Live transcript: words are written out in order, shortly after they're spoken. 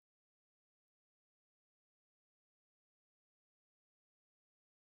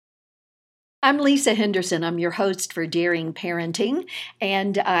I'm Lisa Henderson. I'm your host for Daring Parenting,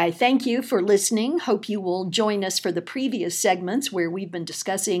 and I thank you for listening. Hope you will join us for the previous segments where we've been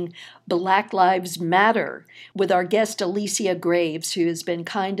discussing Black Lives Matter with our guest Alicia Graves, who has been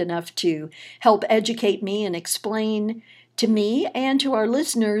kind enough to help educate me and explain to me and to our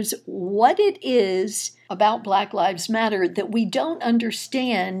listeners what it is about Black Lives Matter that we don't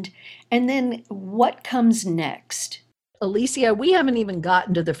understand, and then what comes next. Alicia, we haven't even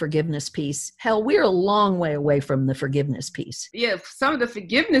gotten to the forgiveness piece. Hell, we're a long way away from the forgiveness piece. Yeah, some of the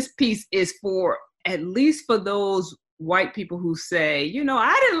forgiveness piece is for, at least for those white people who say,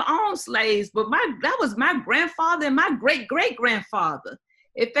 I didn't own slaves, but that was my grandfather and my great-great-grandfather.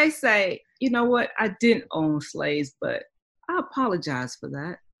 If they say, you know what, I didn't own slaves, but I apologize for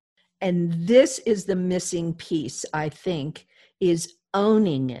that. And this is the missing piece, I think, is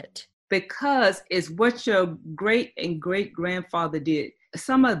owning it. Because it's what your great and great grandfather did.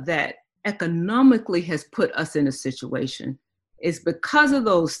 Some of that economically has put us in a situation. It's because of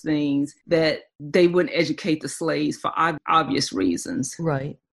those things that they wouldn't educate the slaves for obvious reasons.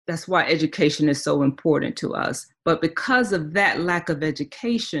 Right. That's why education is so important to us. But because of that lack of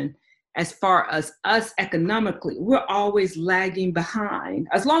education, as far as us economically, we're always lagging behind.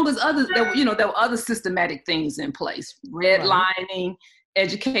 As long as there were other systematic things in place, redlining,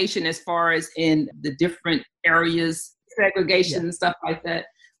 education as far as in the different areas, segregation and stuff like that.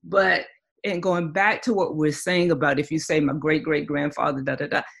 But and going back to what we're saying about if you say my great-great-grandfather,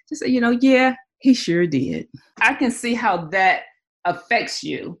 just say, yeah, he sure did. I can see how that affects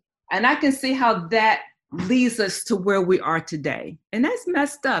you. And I can see how that leads us to where we are today. And that's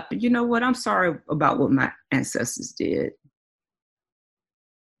messed up. You know what? I'm sorry about what my ancestors did.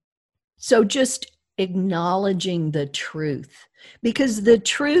 So just acknowledging the truth, because the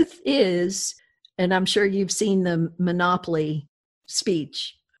truth is, and I'm sure you've seen the Monopoly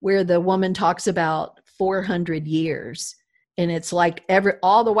speech where the woman talks about 400 years, and it's like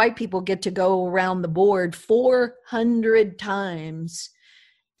all the white people get to go around the board 400 times.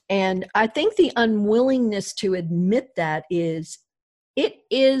 And I think the unwillingness to admit that it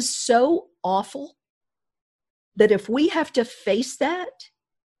is so awful that if we have to face that,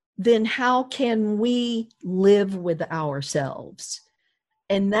 then how can we live with ourselves?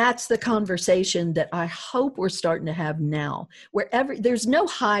 And that's the conversation that I hope we're starting to have now, wherever there's no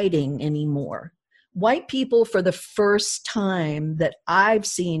hiding anymore. White people, for the first time that I've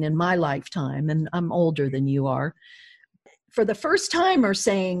seen in my lifetime, and I'm older than you are, for the first time are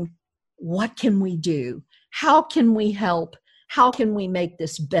saying, what can we do? How can we help? How can we make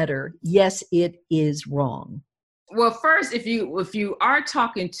this better? Yes, it is wrong. Well, first, if you are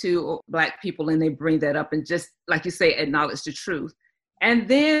talking to Black people and they bring that up and just, like you say, acknowledge the truth. And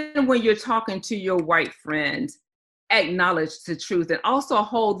then when you're talking to your white friends, acknowledge the truth and also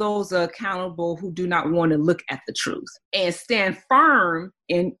hold those accountable who do not want to look at the truth and stand firm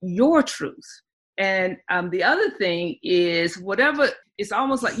in your truth. And the other thing is it's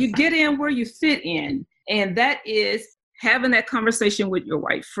almost like you get in where you fit in. And that is having that conversation with your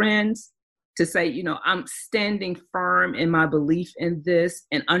white friends, to say, I'm standing firm in my belief in this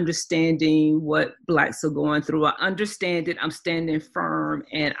and understanding what Blacks are going through. I understand it. I'm standing firm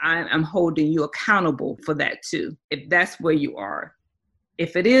and I'm holding you accountable for that too. If that's where you are.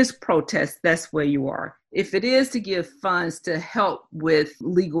 If it is protest, that's where you are. If it is to give funds to help with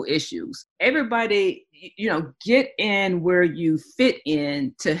legal issues, everybody, get in where you fit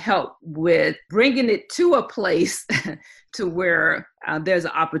in to help with bringing it to a place to where there's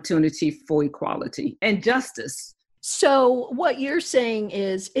an opportunity for equality and justice. So what you're saying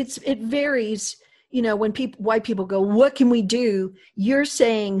is it varies, when white people go, what can we do? You're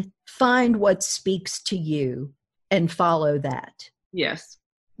saying find what speaks to you and follow that. Yes.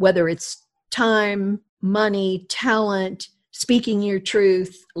 Whether it's time, money, talent, speaking your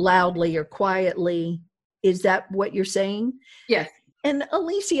truth loudly or quietly. Is that what you're saying? Yes. And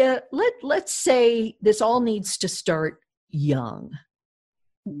Alicia, let's say this all needs to start young.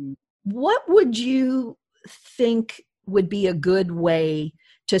 What would you think would be a good way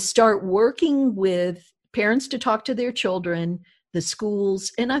to start working with parents to talk to their children, the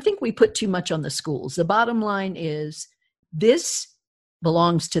schools? And I think we put too much on the schools. The bottom line is this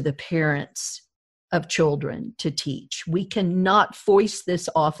belongs to the parents of children to teach. We cannot foist this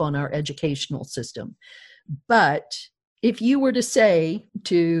off on our educational system. But if you were to say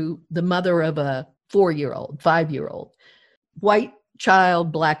to the mother of a 4-year-old, 5-year-old, white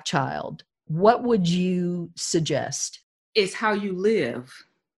child, Black child, what would you suggest? It's how you live.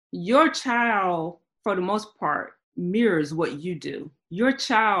 Your child, for the most part, mirrors what you do. Your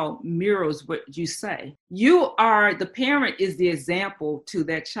child mirrors what you say. The parent is the example to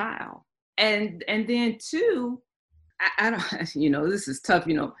that child. And then two, I don't, this is tough,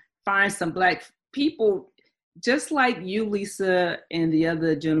 find some Black people just like you, Lisa, and the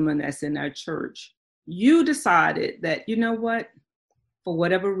other gentleman that's in our church. You decided that, you know what, for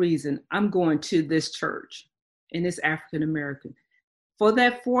whatever reason, I'm going to this church and it's African American. For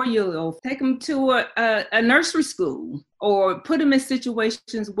that 4-year-old, take them to a nursery school or put them in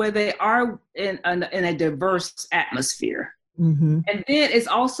situations where they are in a diverse atmosphere. Mm-hmm. And then it's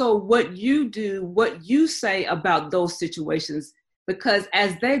also what you do, what you say about those situations, because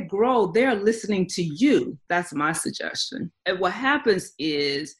as they grow, they're listening to you. That's my suggestion. And what happens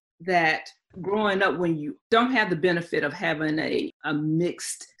is that growing up, when you don't have the benefit of having a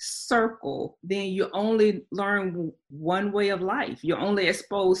mixed circle, then you only learn one way of life. You're only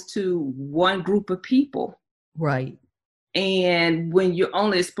exposed to one group of people. Right. And when you're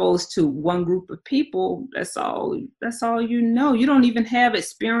only exposed to one group of people, that's all you know. You don't even have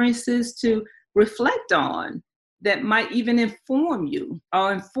experiences to reflect on that might even inform you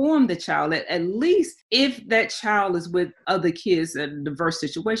or inform the child. At least if that child is with other kids in diverse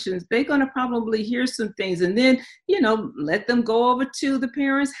situations, they're going to probably hear some things, and then, let them go over to the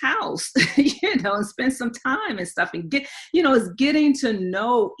parent's house, and spend some time and stuff, and it's getting to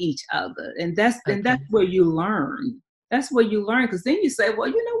know each other. And that's where you learn. That's where you learn. Because then you say, well,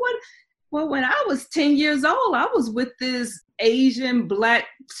 you know what? Well, when I was 10 years old, I was with this Asian, Black,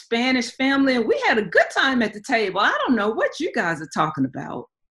 Spanish family, and we had a good time at the table. I don't know what you guys are talking about.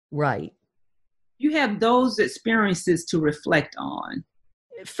 Right. You have those experiences to reflect on.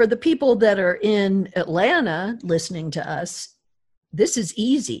 For the people that are in Atlanta listening to us, this is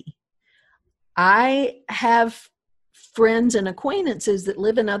easy. I have friends and acquaintances that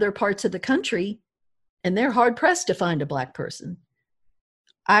live in other parts of the country, and they're hard pressed to find a Black person.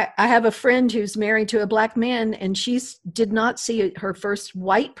 I have a friend who's married to a Black man, and she did not see her first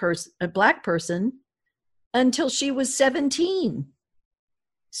a Black person until she was 17.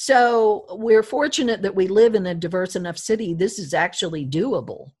 So we're fortunate that we live in a diverse enough city. This is actually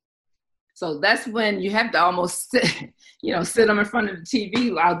doable. So that's when you have to almost sit them in front of the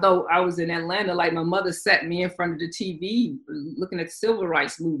TV. Although I was in Atlanta, like my mother sat me in front of the TV looking at the civil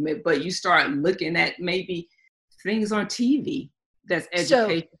rights movement, but you start looking at maybe things on TV that's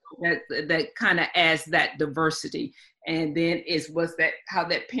educational, that kind of adds that diversity. And then how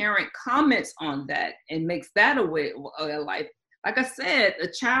that parent comments on that and makes that a way of life. Like I said, a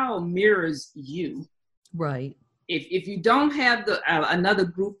child mirrors you. Right. If you don't have another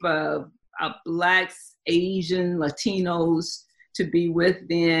group of Blacks, Asian, Latinos to be with,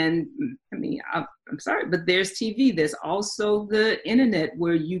 then, I'm sorry, but there's TV. There's also the internet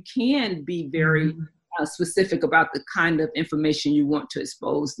where you can be very specific about the kind of information you want to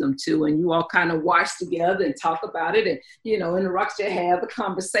expose them to. And you all kind of watch together and talk about it and, interrupt you, have a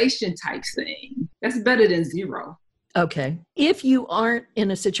conversation type thing. That's better than zero. Okay. If you aren't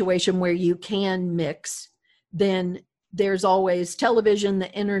in a situation where you can mix, then there's always television,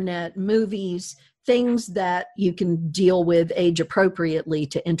 the internet, movies, things that you can deal with age appropriately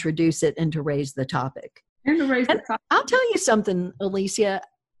to introduce it and to raise the topic. I'll tell you something, Alicia,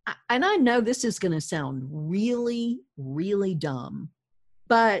 and I know this is going to sound really, really dumb,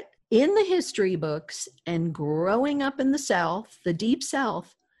 but in the history books and growing up in the South, the Deep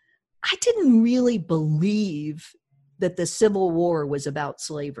South, I didn't really believe that the Civil War was about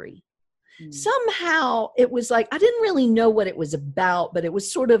slavery. Somehow it was like, I didn't really know what it was about, but it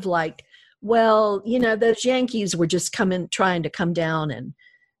was sort of like, well, those Yankees were just trying to come down and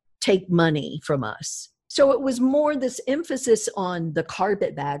take money from us. So it was more this emphasis on the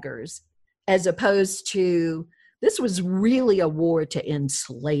carpetbaggers as opposed to this was really a war to end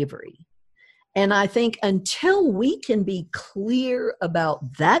slavery. And I think until we can be clear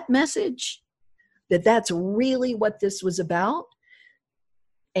about that message, that that's really what this was about,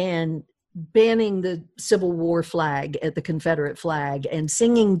 and banning the Civil War flag at the Confederate flag and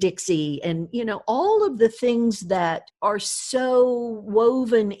singing Dixie and, all of the things that are so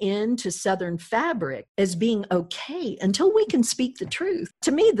woven into Southern fabric as being okay until we can speak the truth.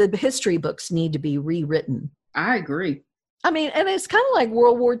 To me, the history books need to be rewritten. I agree. And it's kind of like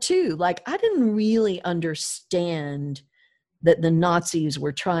World War II. Like, I didn't really understand that the Nazis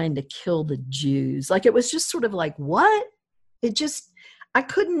were trying to kill the Jews. Like, it was just sort of like, what? I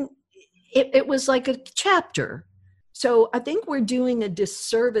couldn't. It was like a chapter. So I think we're doing a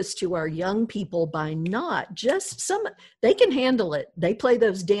disservice to our young people by not just they can handle it. They play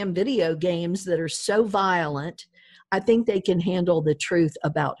those damn video games that are so violent. I think they can handle the truth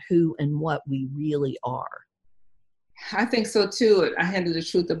about who and what we really are. I think so too. I handle the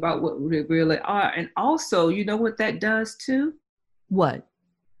truth about what we really are. And also, you know what that does too? What?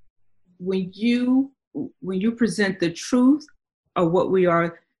 when you present the truth of what we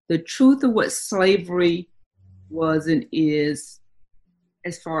are, the truth of what slavery was and is,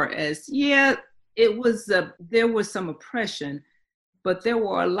 as far as, yeah, it was there was some oppression, but there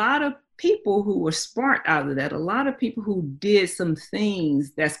were a lot of people who were smart out of that, a lot of people who did some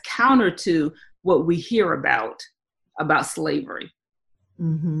things that's counter to what we hear about slavery.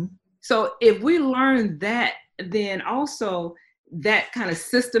 Mm-hmm. So if we learn that, then also that kind of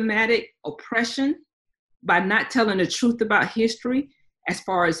systematic oppression by not telling the truth about history, as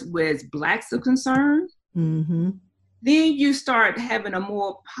far as where Blacks are concerned, mm-hmm. then you start having a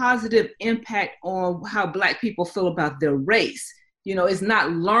more positive impact on how Black people feel about their race. You know, it's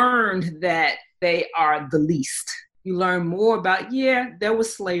not learned that they are the least. You learn more about, yeah, there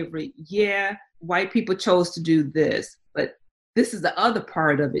was slavery. Yeah, white people chose to do this, but this is the other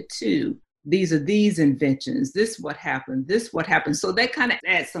part of it too. These are these inventions. This what happened. This what happened. So that kind of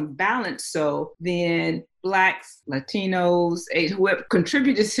adds some balance. So then Blacks, Latinos, whoever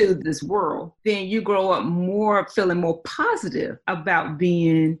contributed to this world, then you grow up more feeling more positive about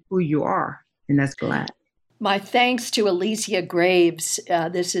being who you are, and that's Black. My thanks to Alicia Graves.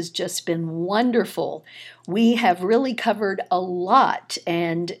 This has just been wonderful. We have really covered a lot,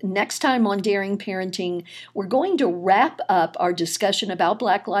 and next time on Daring Parenting, we're going to wrap up our discussion about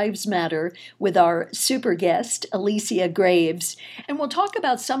Black Lives Matter with our super guest, Alicia Graves, and we'll talk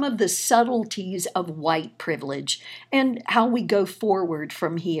about some of the subtleties of white privilege and how we go forward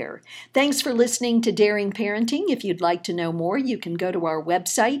from here. Thanks for listening to Daring Parenting. If you'd like to know more, you can go to our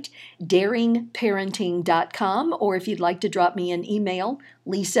website, daringparenting.com, or if you'd like to drop me an email,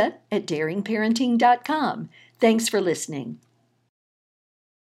 lisa@daringparenting.com. Thanks for listening.